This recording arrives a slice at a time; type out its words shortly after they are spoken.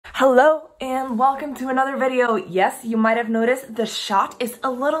Hello and welcome to another video. Yes, you might have noticed the shot is a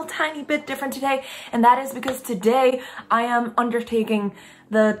little tiny bit different today, and that is because today I am undertaking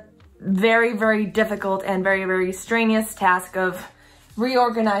the very difficult and very strenuous task of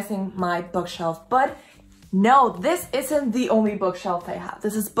reorganizing my bookshelf. But no, this isn't the only bookshelf I have.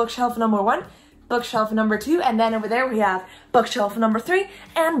 This is bookshelf number 1, bookshelf number 2, and then over there we have bookshelf number 3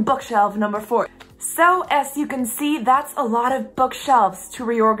 and bookshelf number 4. So as you can see, that's a lot of bookshelves to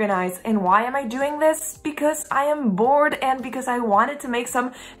reorganize. And why am I doing this? Because I am bored and because I wanted to make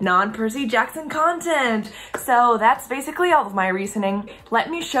some non-Percy Jackson content. So that's basically all of my reasoning. Let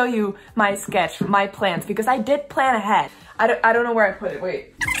me show you my sketch, my plans, because I did plan ahead. I don't know where I put it,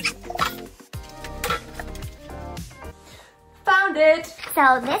 wait. Found it!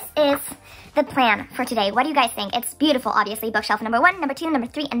 So this is the plan for today. What do you guys think? It's beautiful, obviously. Bookshelf number 1, number 2, number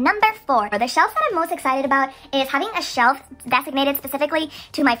 3, and number 4. The shelf that I'm most excited about is having a shelf designated specifically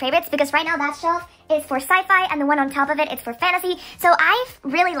to my favorites, because right now that shelf is for sci-fi and the one on top of it is for fantasy. So I've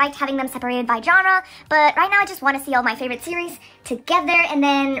really liked having them separated by genre, but right now I just want to see all my favorite series together, and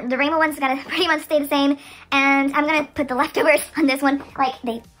then the rainbow one's gonna pretty much stay the same, and I'm gonna put the leftovers on this one like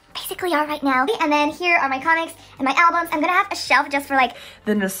they basically are right now. And then here are my comics and my albums. I'm gonna have a shelf just for like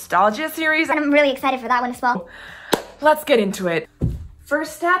the nostalgia series, and I'm really excited for that one as well. Let's get into it.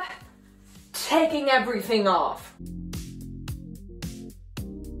 First step, taking everything off.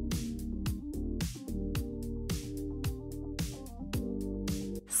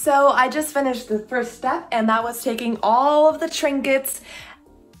 So I just finished the first step, and that was taking all of the trinkets.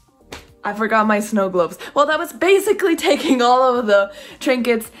 I forgot my snow globes. Well, that was basically taking all of the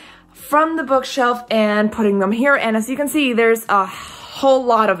trinkets from the bookshelf and putting them here. And as you can see, there's a whole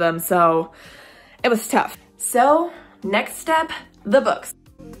lot of them, so it was tough. So next step, the books.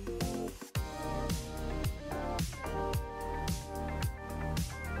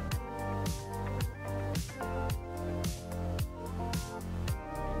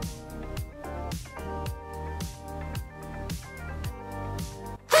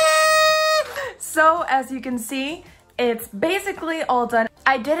 So as you can see, it's basically all done.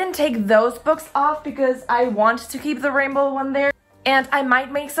 I didn't take those books off because I want to keep the rainbow one there. And I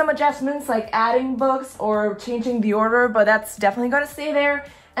might make some adjustments like adding books or changing the order, but that's definitely gonna stay there.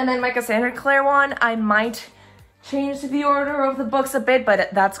 And then my Cassandra Clare one, I might change the order of the books a bit,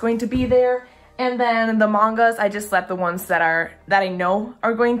 but that's going to be there. And then the mangas, I just left the ones that I know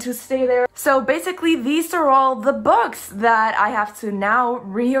are going to stay there. So basically, these are all the books that I have to now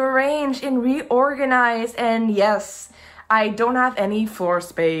rearrange and reorganize. And yes, I don't have any floor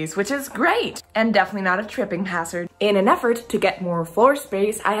space, which is great and definitely not a tripping hazard. In an effort to get more floor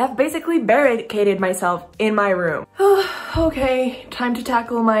space, I have basically barricaded myself in my room. Okay, time to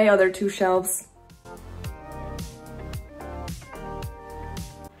tackle my other 2 shelves.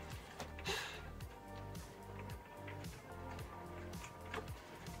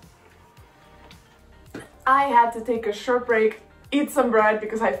 I had to take a short break, eat some bread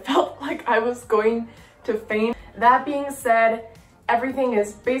because I felt like I was going to faint. That being said, everything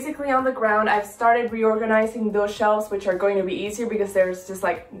is basically on the ground. I've started reorganizing those shelves, which are going to be easier because there's just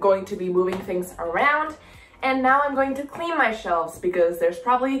like going to be moving things around. And now I'm going to clean my shelves because there's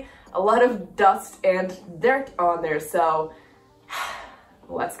probably a lot of dust and dirt on there. So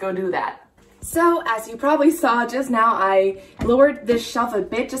let's go do that. So as you probably saw just now, I lowered this shelf a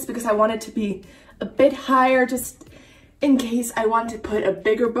bit just because I wanted to be a bit higher, just in case I want to put a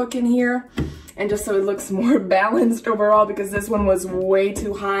bigger book in here, and just so it looks more balanced overall, because this one was way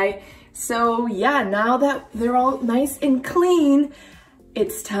too high. So yeah, now that they're all nice and clean,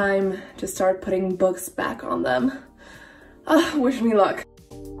 it's time to start putting books back on them. Wish me luck.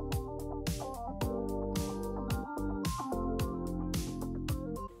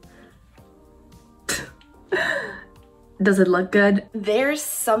 Does it look good? There's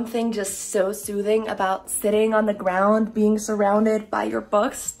something just so soothing about sitting on the ground, being surrounded by your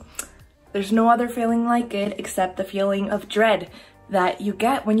books. There's no other feeling like it except the feeling of dread that you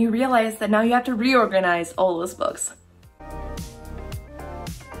get when you realize that now you have to reorganize all those books.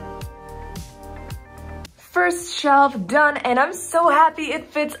 First shelf done, and I'm so happy it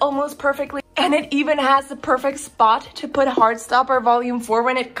fits almost perfectly. And it even has the perfect spot to put Heartstopper Volume 4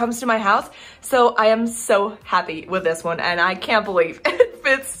 when it comes to my house. So I am so happy with this one, and I can't believe it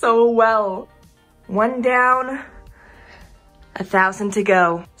fits so well. 1 down, 1,000 to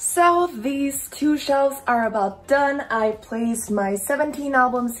go. So these 2 shelves are about done. I placed my 17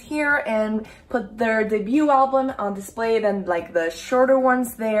 albums here and put their debut album on display, then like the shorter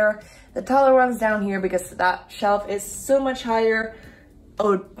ones there, the taller ones down here because that shelf is so much higher.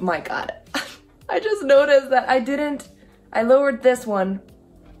 Oh my god. I just noticed that I lowered this one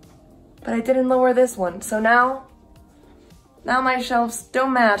but I didn't lower this one. So now my shelves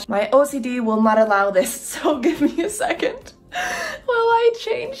don't match. My OCD will not allow this, so give me a second while I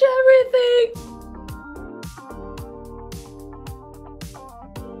change everything.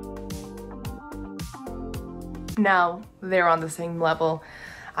 Now they're on the same level.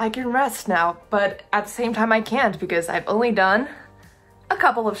 I can rest now, but at the same time I can't because I've only done a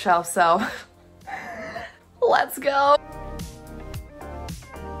couple of shelves, so let's go.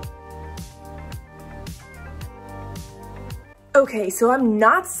 Okay, so I'm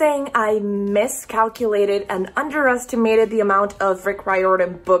not saying I miscalculated and underestimated the amount of Rick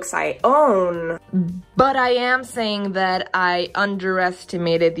Riordan books I own, but I am saying that I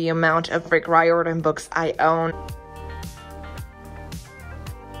underestimated the amount of Rick Riordan books I own.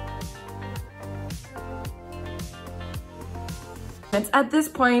 It's at this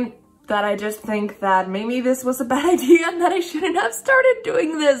point that I just think that maybe this was a bad idea and that I shouldn't have started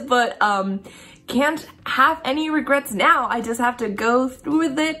doing this, but can't have any regrets now. I just have to go through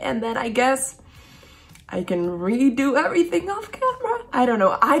with it, and then I guess I can redo everything off camera. I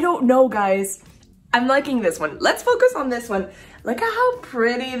don't know, guys. I'm liking this one. Let's focus on this one. Look at how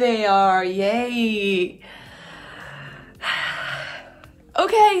pretty they are. Yay.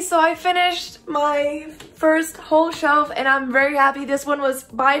 Okay, so I finished my first whole shelf and I'm very happy. This one was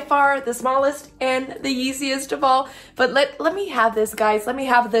by far the smallest and the easiest of all. But let me have this, guys. Let me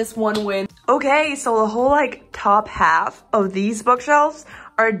have this one win. Okay, so the whole top half of these bookshelves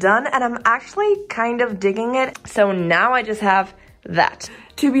are done and I'm actually kind of digging it. So now I just have that.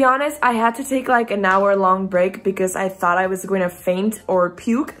 To be honest, I had to take an hour-long break because I thought I was going to faint or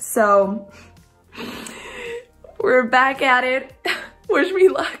puke. So we're back at it. Wish me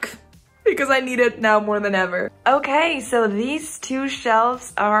luck, because I need it now more than ever. Okay, so these two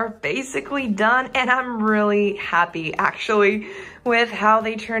shelves are basically done, and I'm really happy, actually, with how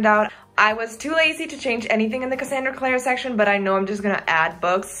they turned out. I was too lazy to change anything in the Cassandra Clare section, but I know I'm just gonna add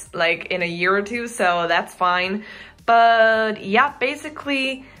books, in a year or two, so that's fine. But, yeah,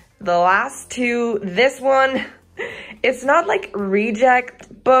 basically, the last two, this one, it's not,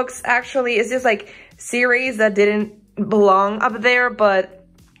 reject books, actually. It's just, series that didn't belong up there, but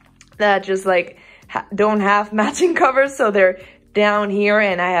that just don't have matching covers, so they're down here,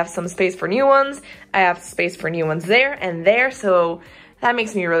 and I have some space for new ones. I have space for new ones there and there, so that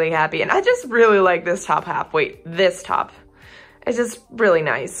makes me really happy. And I just really like this top half. Wait, this top. It's just really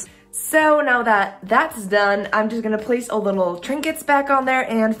nice. So now that that's done, I'm just gonna place all the little trinkets back on there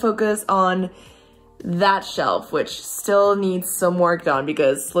and focus on that shelf, which still needs some work done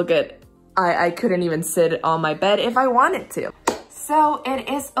because look at, I couldn't even sit on my bed if I wanted to. So it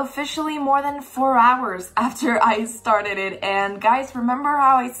is officially more than 4 hours after I started it. And guys, remember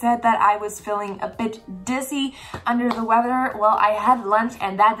how I said that I was feeling a bit dizzy under the weather? Well, I had lunch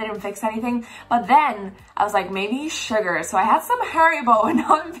and that didn't fix anything. But then I was like, maybe sugar. So I had some Haribo and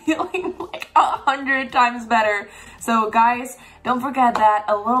now I'm feeling 100 times better. So guys, don't forget that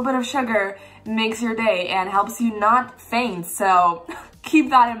a little bit of sugar makes your day and helps you not faint. So keep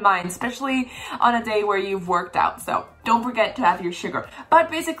that in mind, especially on a day where you've worked out. So don't forget to have your sugar. But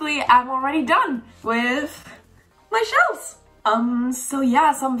basically, I'm already done with my shelves. So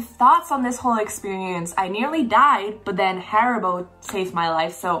yeah, some thoughts on this whole experience. I nearly died, but then Haribo saved my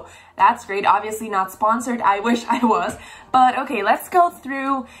life, so that's great. Obviously not sponsored, I wish I was. But okay, let's go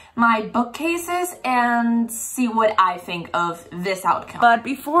through my bookcases and see what I think of this outcome. But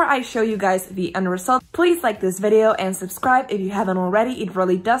before I show you guys the end result, please like this video and subscribe if you haven't already. It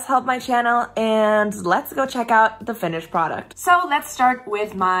really does help my channel, and let's go check out the finished product. So let's start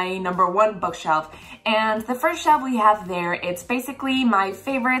with my #1 bookshelf. And the first shelf we have there, it's basically my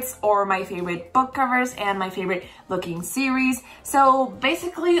favorites or my favorite book covers and my favorite looking series. So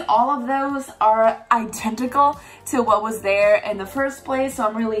basically all of those are identical to what was there in the first place, so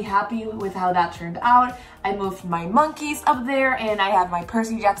I'm really happy with how that turned out. I moved my monkeys up there and I have my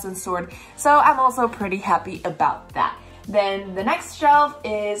Percy Jackson sword, so I'm also pretty happy about that. Then the next shelf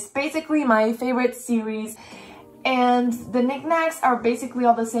is basically my favorite series, and the knickknacks are basically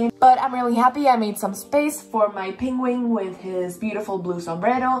all the same, but I'm really happy I made some space for my penguin with his beautiful blue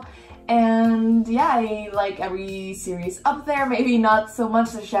sombrero. And yeah, I like every series up there, maybe not so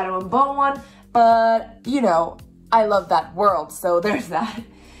much the Shadow and Bone one, but you know, I love that world, so there's that.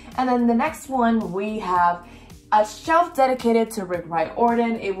 And then the next one, we have a shelf dedicated to Rick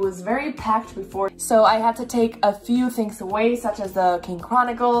Riordan. It was very packed before, so I had to take a few things away, such as the King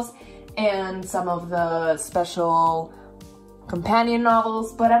Chronicles and some of the special companion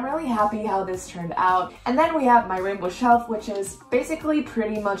novels, but I'm really happy how this turned out. And then we have my rainbow shelf, which is basically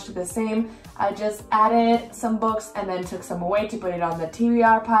pretty much the same. I just added some books and then took some away to put it on the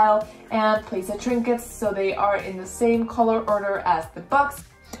TBR pile and place the trinkets so they are in the same color order as the books.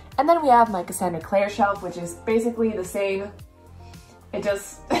 And then we have my Cassandra Clare shelf, which is basically the same. It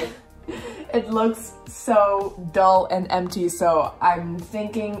just it looks so dull and empty, so I'm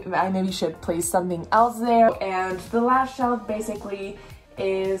thinking I maybe should place something else there. And the last shelf basically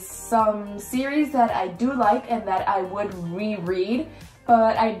is some series that I do like and that I would reread,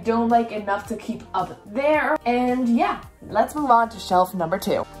 but I don't like enough to keep up there. And yeah, let's move on to shelf number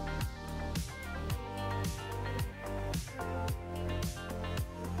 2.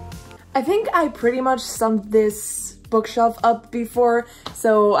 I think I pretty much summed this bookshelf up before,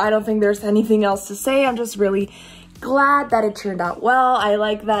 so I don't think there's anything else to say. I'm just really glad that it turned out well. I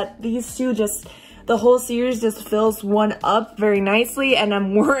like that these two the whole series just fills one up very nicely, and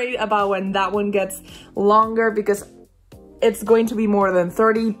I'm worried about when that one gets longer because it's going to be more than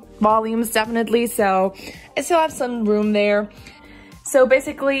 30 volumes definitely, so I still have some room there. So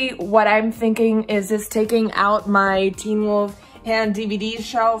basically what I'm thinking is just taking out my Teen Wolf and DVD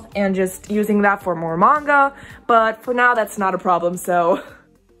shelf and just using that for more manga, but for now that's not a problem, so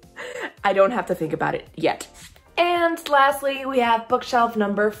I don't have to think about it yet. And lastly, we have bookshelf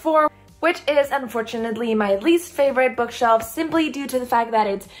number 4, which is unfortunately my least favorite bookshelf simply due to the fact that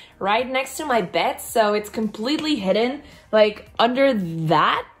it's right next to my bed, so it's completely hidden. Like under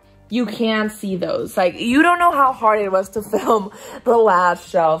that, you can't see those. Like, you don't know how hard it was to film the last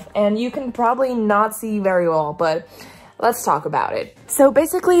shelf, and you can probably not see very well, but let's talk about it. So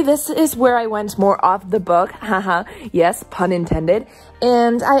basically this is where I went more off the book, haha, yes, pun intended,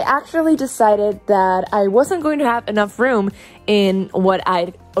 and I actually decided that I wasn't going to have enough room in what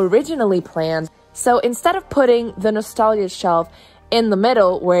I'd originally planned. So instead of putting the nostalgia shelf in the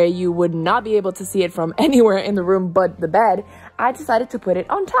middle where you would not be able to see it from anywhere in the room but the bed, I decided to put it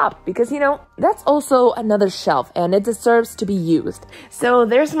on top because, you know, that's also another shelf and it deserves to be used. So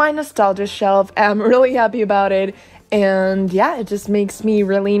there's my nostalgia shelf. I'm really happy about it. And yeah, it just makes me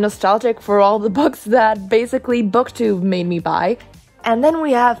really nostalgic for all the books that basically BookTube made me buy. And then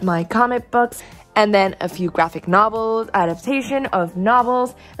we have my comic books, and then a few graphic novels, adaptation of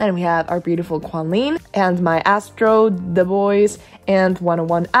novels. Then we have our beautiful Quanlin, and my Astro, The Boys, and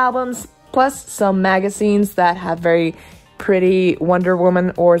 101 albums, plus some magazines that have very pretty Wonder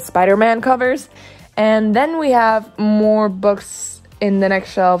Woman or Spider-Man covers. And then we have more books in the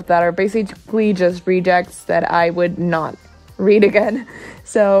next shelf that are basically just rejects that I would not read again.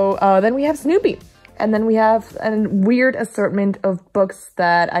 So then we have Snoopy. And then we have a weird assortment of books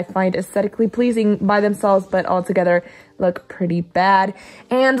that I find aesthetically pleasing by themselves, but altogether look pretty bad.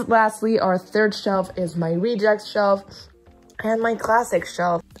 And lastly, our third shelf is my rejects shelf and my classics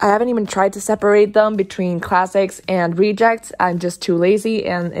shelf. I haven't even tried to separate them between classics and rejects. I'm just too lazy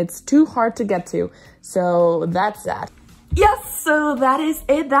and it's too hard to get to. So that's that. Yes, so that is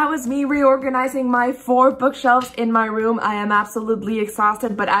it. That was me reorganizing my 4 bookshelves in my room. I am absolutely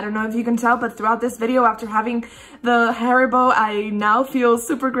exhausted, but I don't know if you can tell, but throughout this video, after having the Haribo, I now feel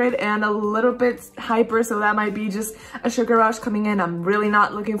super great and a little bit hyper, so that might be just a sugar rush coming in. I'm really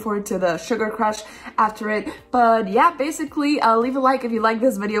not looking forward to the sugar crush after it. But yeah, basically, leave a like if you like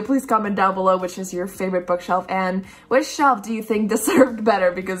this video. Please comment down below which is your favorite bookshelf and which shelf do you think deserved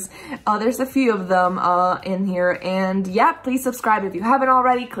better, because there's a few of them in here. And yeah, please subscribe if you haven't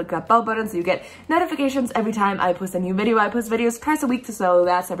already. Click that bell button so you get notifications every time I post a new video. I post videos twice a week, so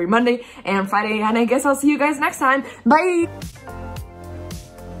that's every Monday and Friday, and I guess I'll see you guys next time. Bye!